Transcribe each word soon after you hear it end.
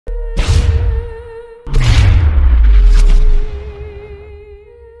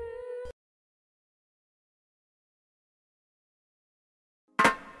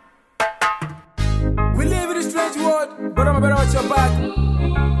Brother, better watch your back.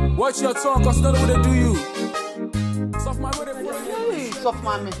 Watch your tongue, cause none of they do you. Soft man, what they Soft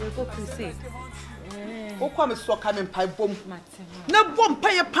man, me. Who come so coming pipe bomb? No bomb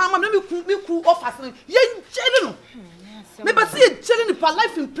pay a palm, and let me crew off as young children. Maybe see a children for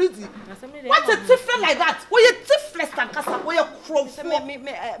life in prison. What's a different like that? Where you different and cast away a crow for me?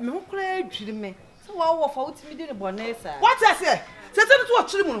 So, what for me did a bonessa? What I say? Set them to a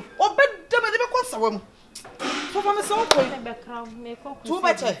children or bed them and never cost a woman. So, from a soul, too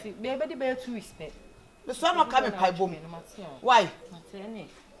much. Maybe bear to respect. The son of coming pipe bomb. Why?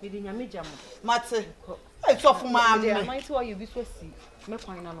 Matse, it's off, Maame. I might tell you this was see. Me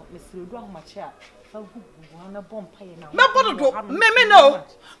find out Miss Ludo my chair. Me bono me no.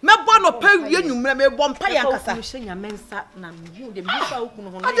 Me bono pay you me bomb pay akasa. Me shenya mensa na me de me fa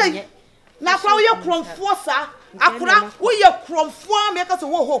okunu ho na ye. Na kwa wo ye kromfo sa. Akura wo ye kromfo me akasa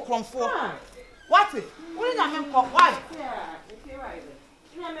wo ho kromfo. What? Wo nya me nko why?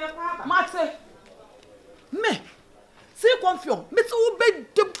 Matse. Me see confusion. Me so be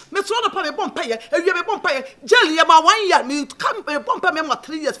me so na pa me bomb pay. E wi me bomb pay. Jail ye ma 1 year. Me come bomb pay me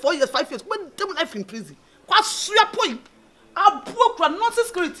 3 years, 4 years, 5 years. When them life in prison. Kwa sua point. A broke non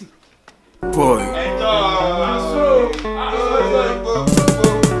security. Boy.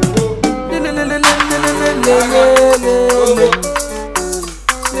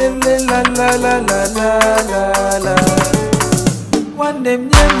 One name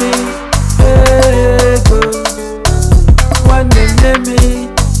near me, one name near me,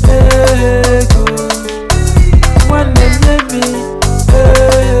 one name near me,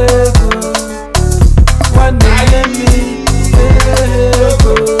 one name near me,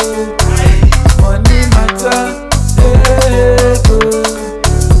 money matter, owo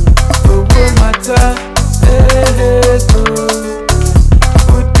matter,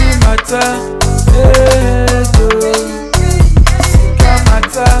 body matter, Sika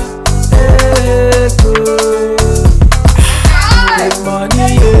matter, money,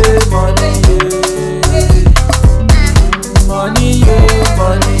 money, money, money,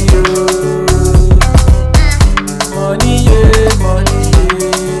 money,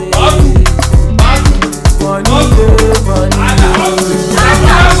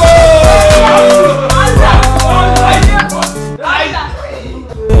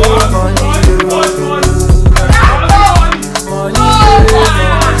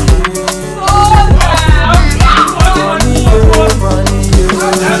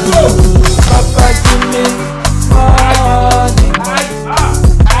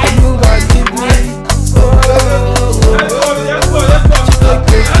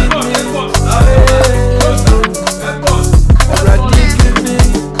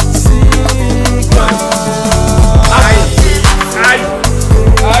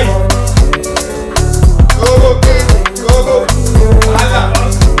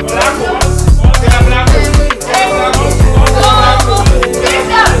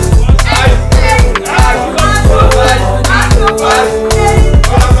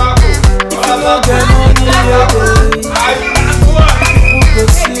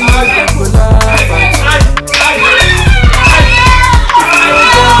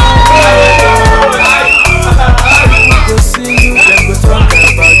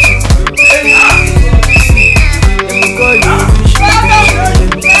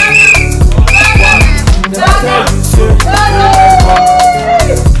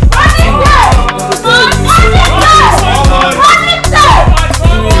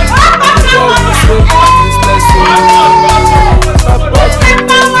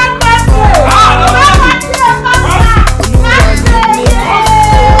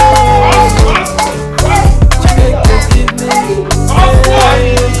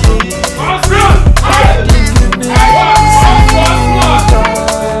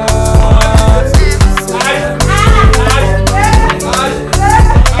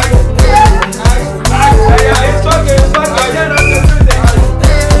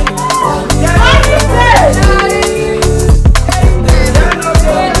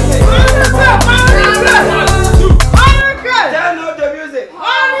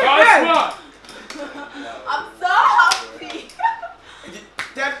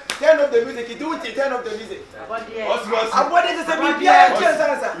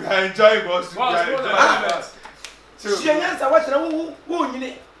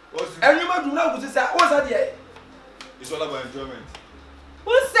 It's all about enjoyment.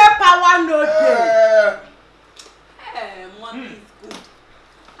 Who said power no day? Money is good.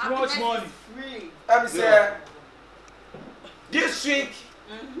 Much money. Free. I'm saying this week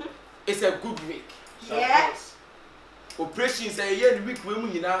is a good week. Yes. operation say ye the week we mu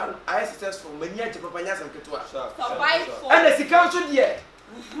nyina I successful many aje papa nya sam ketwa survive and the Sika so de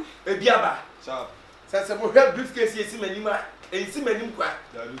e biaba Sharp. say mo hwe briefcase yesi manima ensi manim kwa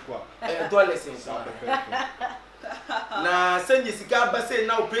dollars en so na sanye Sika ba say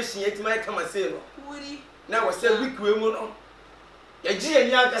na operation yeti mai kama say no na we say week we mu no ya ji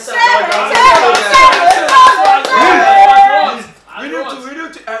eni akasa we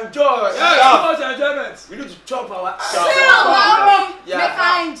need to enjoy. Yeah, enjoyment. We need to chop our ass. Make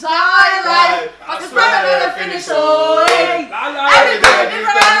I enjoy life. It's never finish. Oh, everybody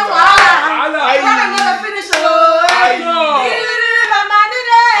different. Never finish. Oh, I know.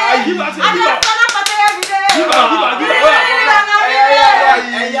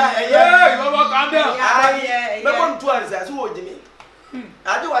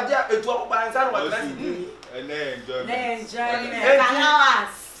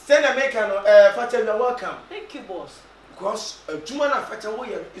 Fakye, you are welcome. Thank you, boss. Because Jumana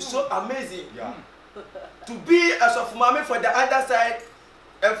Fakye is so amazing. Yeah. To be a Osofo Maame for the other side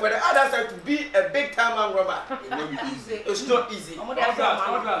and for the other side to be a big time man robber. It's not easy. We don't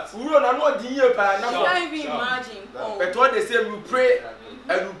know the year, but I can't even imagine. But what they say, we pray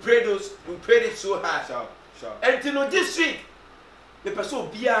and we pray it so hard. And you know this week. The person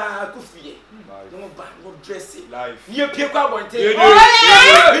be a coffee. No bad, no dressing. Life. You pick up one thing. We need to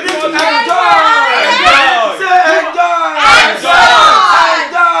enjoy.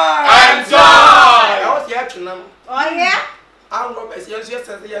 I was here to know. Oh yeah. I'm going to say yes.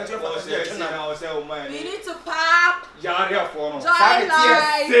 We need to pop. Joy life.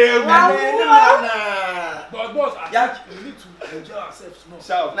 But boss, we need to enjoy ourselves more.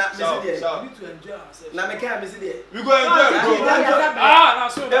 We need to enjoy ourselves. Now, we can't miss it. We go enjoy.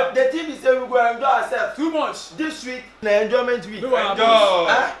 The team is saying we go enjoy ourselves. Too much. This week, the enjoyment week. Enjoy.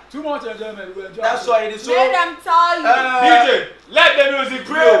 Too much enjoyment. We enjoy. That's why it is so. Let them tell you. DJ, let the music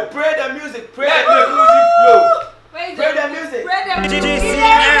flow. Pray the music. Let the music flow. Pray the music. Pray the music.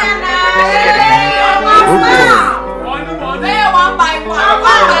 One by one.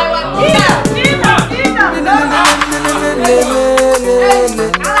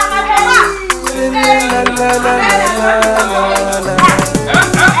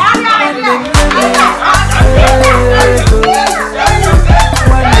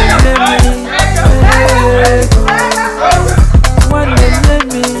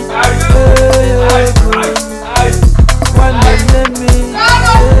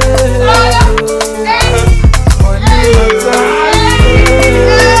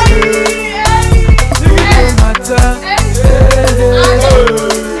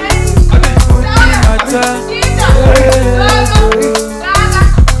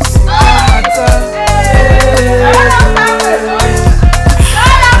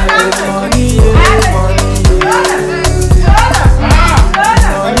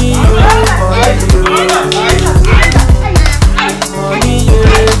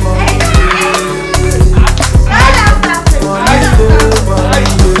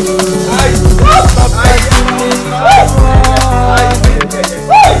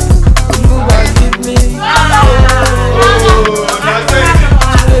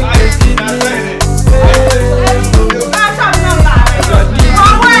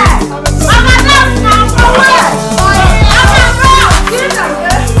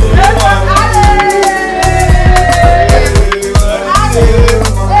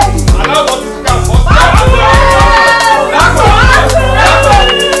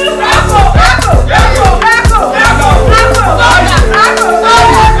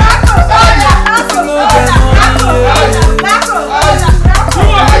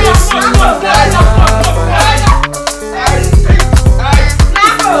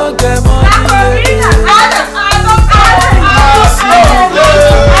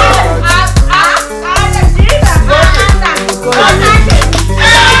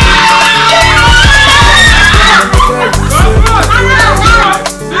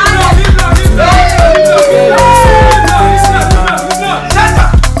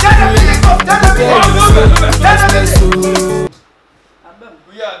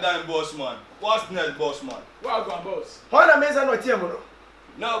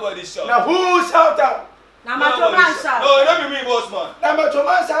 Nobody shout. Now who shout out? Now my man shout. No, don't be me, boss man. Now my man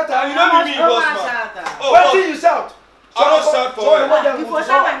shout out. You don't be me, boss man. Oh, what did you shout? I don't shout for you. Before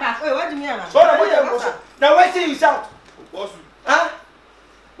shout like that. Wait, what do you mean? Now what did you shout? Boss you. Huh?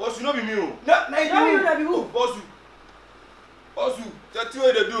 Boss you, no be me. No, you be who? Boss you. Boss you. That's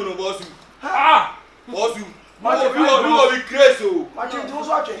what they do, no boss you. Ah! Boss you. You will be crazy. You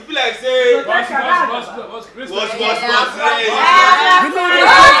feel like say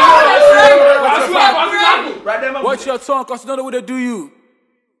watch your tongue, cause you don't know what they do you.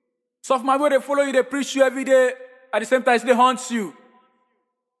 So if my way they follow you, they preach you every day. At the same time, they haunt you.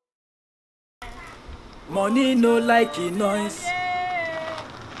 Money no like it noise.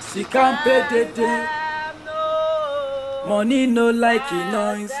 Sika pay Dede. Money no like it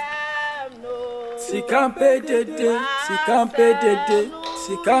noise. Sika pay Dede. Sika pay Dede.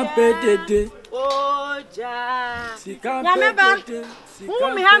 Sika pay Dede. Sika pay Dede.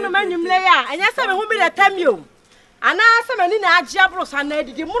 Who me hand man you lay and yes, I won't be the time you. And I say, Manina Jabros and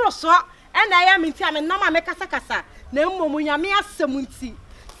Dede, the Muroso, and I am in time and Nama Mekasakasa. No more Yamia Samunti.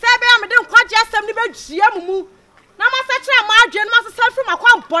 Sabe, I don't quite just some about Yamu. Nama such a margin must sell from a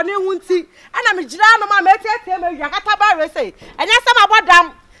quam bonny wunty, and I'm a Jirano, my mate, Yakata Barrese, and yes, I'm about them,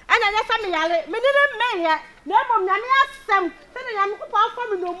 and I yes, I'm Yale, Minute May, never Yamia Sam, then I am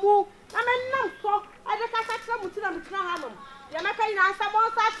from no more. I mean, no, so I just catch some with them. Yamaka in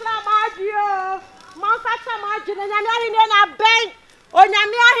Monsacha Margio, Monsacha Margin, and Yamian in a bank, or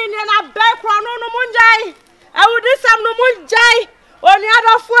Yamian in a bank, no Munjai. I would do some no Munjai. On the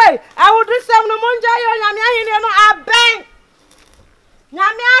other way, I would do some no Munjai or Yamian in a bank.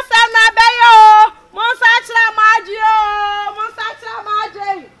 Yamia Sam Nabayo, Monsacha Margio, Monsacha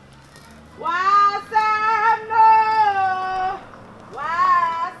Margin. Wasam no,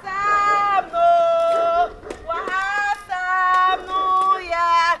 Wasam no, Wasam no,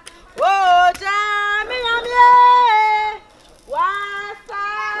 yeah. Oh, Jammy,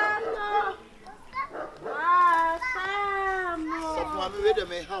 Wasam no, Wasam no. Mammy, wait a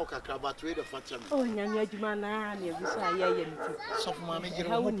minute, how can I trade a father? Oh, Yamia Jumana, you So, Mammy, you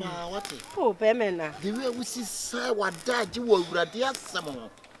know what? Oh, Bemena. The way we see, sir, what dad you will radiate someone.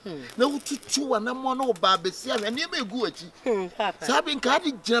 No, two and I'm one of Babes, and you may go at you. Sabin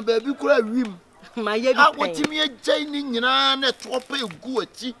can't jump a big rim. My I want to me a jaining in a trope go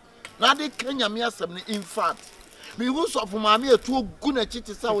at you. Now they can yam something in fact. Me was of Mammy a too good at it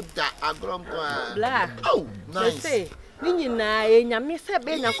is out that a grand black. Oh, nice. Nina, Yammy said,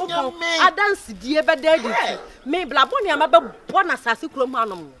 I dance dear but daddy. May Blabonia Mabba Bonasasi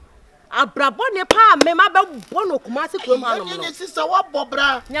Cromanum. A Brabone pa me ma be bono kumasi kroma no no sister wa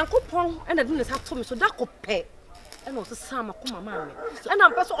bobra nyankopon and I didn't have to me so that cope and also sama kuma mama and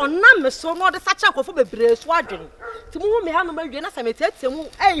I'm person on me so no the such a kofo bebre so adwen ti mu me ha no ma wie na samete mu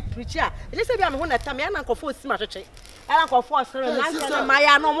preache a je se bia me ho na tam ya na kofo si ma hwehwe and kofo osere na ma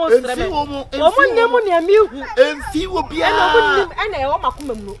ya no mo sere me o mo nyemu ne mi hu emfi wo bia and e wo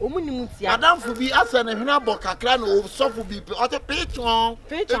makoma mu no o mu nim ntia madam fu bi asa na hwena bo kakra na Osofo bi o te preach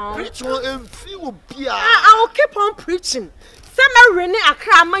emfi wo bia I will keep on preaching say me rene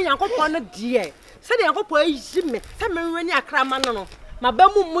akra ma yankopon no die say the yankopon yi me say me rene akra ma no ma ba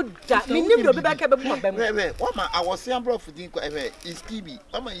mu muda me nim do be ba ka be mu ba mu we what ma I was saying bro for din ko is kibi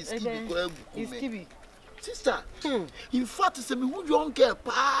mama is kibi ko is kibi sister in fact say me who young girl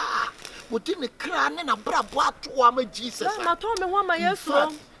pa wodi ne kra ne na bra bo ato ama Jesus ma to me ho ma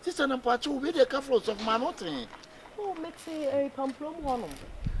yeso sister na pa cho we dey ka flow of man nothing oh me say pamprom ho no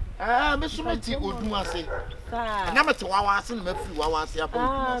me so meti odun ase na me te wawa ase na mafiri wawa ase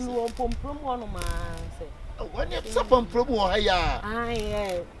abon no pomprom ho no ma say when you tap on problem or here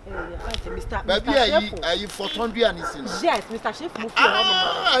Mr. Baby, are you for 100 and is yes, Mr. Chef move on.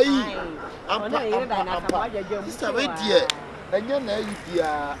 Sister, wait dear. And you know you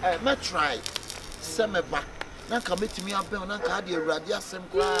dear, me try. Semeba. Na come me up na ka dey radio asem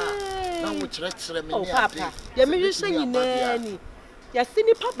kwa. Na wo kire me ni ade. Ya me hwehwe nyinani. Ya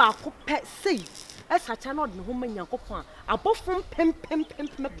sini papa ko pe sei. Esa cha no de ho manyankopon abofom pem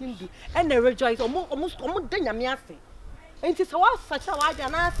bi e na rejoice omo de nyame ase enti se wa sacha wa ja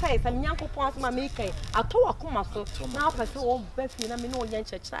na sai se manyankopon ase ma me kai ato akoma so na apese wo ba fi na me no nya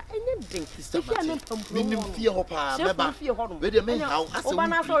nchechira enye den fi ane pampro me nim fie ho pa meba we de me how ase wo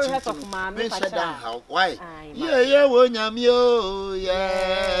na so rehearse of ma me sacha why yeah wo nyame o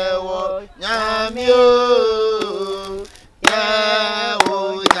yeah wo nyame o yeah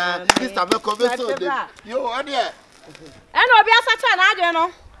wo nyame Mr. Meko yo ade eno obi asacha na ade no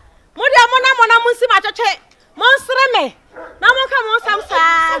mo de mo na mo nsi ma cheche mo nsere me na mo ka mo sam sa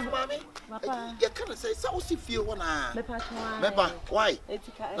papa you can say so si fie ho na meba why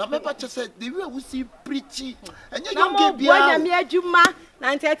na meba che say the way we see preachy enye young girl bia na mo me adwuma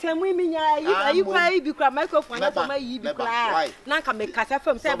Nantetemu minya yi kwa yi bi kwa microphone na so ma yi bi kwa na ka me kasa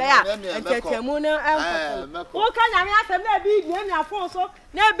fam say be ya nantetemu na enfo wo ka nyame asem na bi ni afon so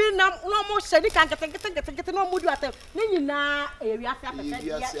na bi na no mo hye ni kan kete no mudu atem ni nyina ewi ase apese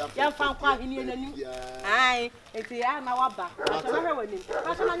ya fa kwa hini nanim ai eti ya na waba so na hwe wani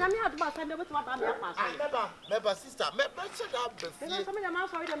so na nyame aduma sa na betu waba me apa so meba sister meba che da be fie so me nyama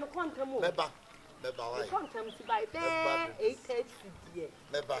so we dem kontemu meba why kontemu si by 8:30 die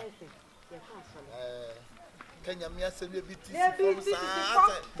meba Kenya mi asem e biti so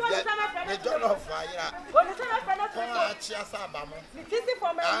don't know fire oni se na fele ko achi asaba mo tisi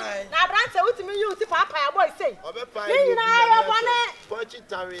for me na brance utimi you ti papa ya boy say obepa ni na ya bone pochi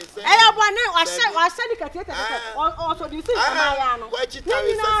tare say ya bone wa she di katete o so di si ma ya no pochi tare say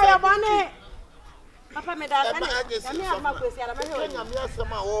ni na ya bone papa me da kana ya mi ama kwesi ara me Kenya mi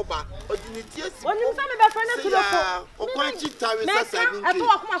asem a wo ba odiniti esi oni se me be fele tuloko o pochi tare say 70 e to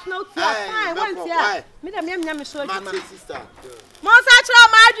akoma so na uti afan wanti a me da me so adwuma my sister mo sa chiro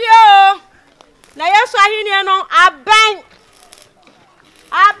ma adio na yesu ahini no aben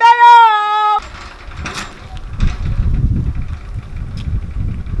abeyo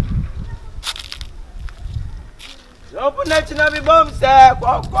Open na china bi bom se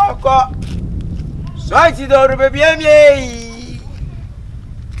ko so ati do ro bebi ami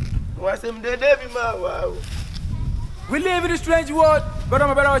wasem Dede bi ma wow. We live in a strange world, but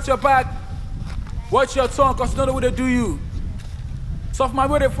I'm better watch your back. Watch your tongue, cause you don't know what they do you. So if my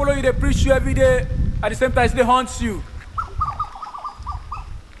way they follow you, they preach you every day. At the same time, they haunt you.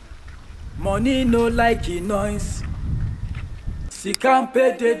 Money no like noise. Sika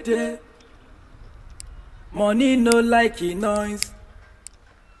Dede. Money no like noise.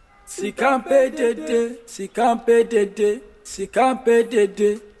 Sika Dede. Sika Dede. Sika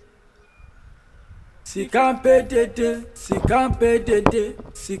Dede. Sika Dede. Sika Dede.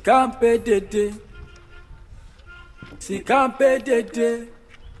 Sika Dede. Sika Dede.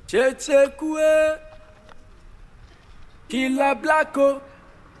 Chetekue. Kila BLACKO.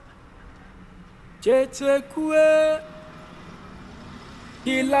 Chetekue.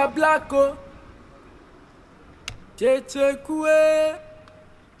 Kila BLACKO. Chetekue.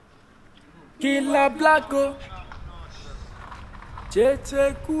 Kila BLACKO.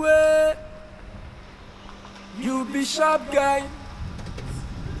 Chetekue. You be sharp guy.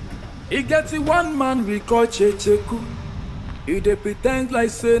 He gets it one man we call Checheku. He dey pretend like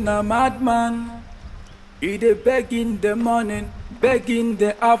say na madman. He dey beg in the morning, beg in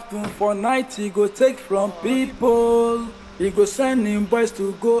the afternoon. For night he go take from people. He go send him boys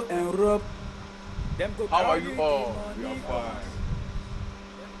to go and rob. Them go. How are you all? We are fine.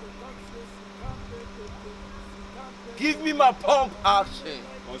 Give me my pump action.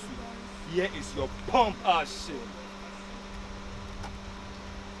 Here is your pump action.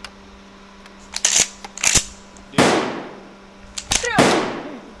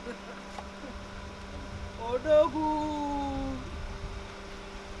 Odogu.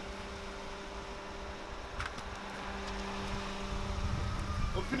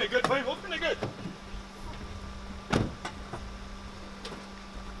 Open again, boy. Open again.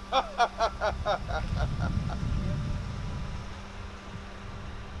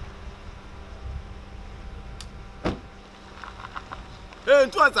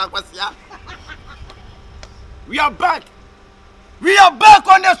 We are back. We are back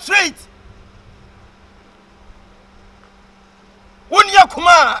on the street. Unya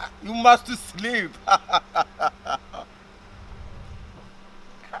Kuma, you must sleep.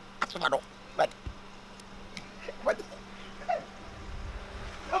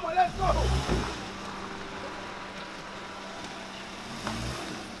 Come on, let's go.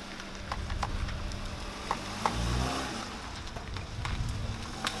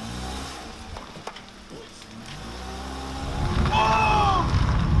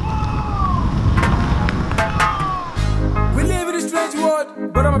 We live in a strange world,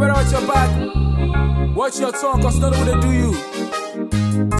 but I'm better watch your back. Watch your tongue, cause you don't know what they do you.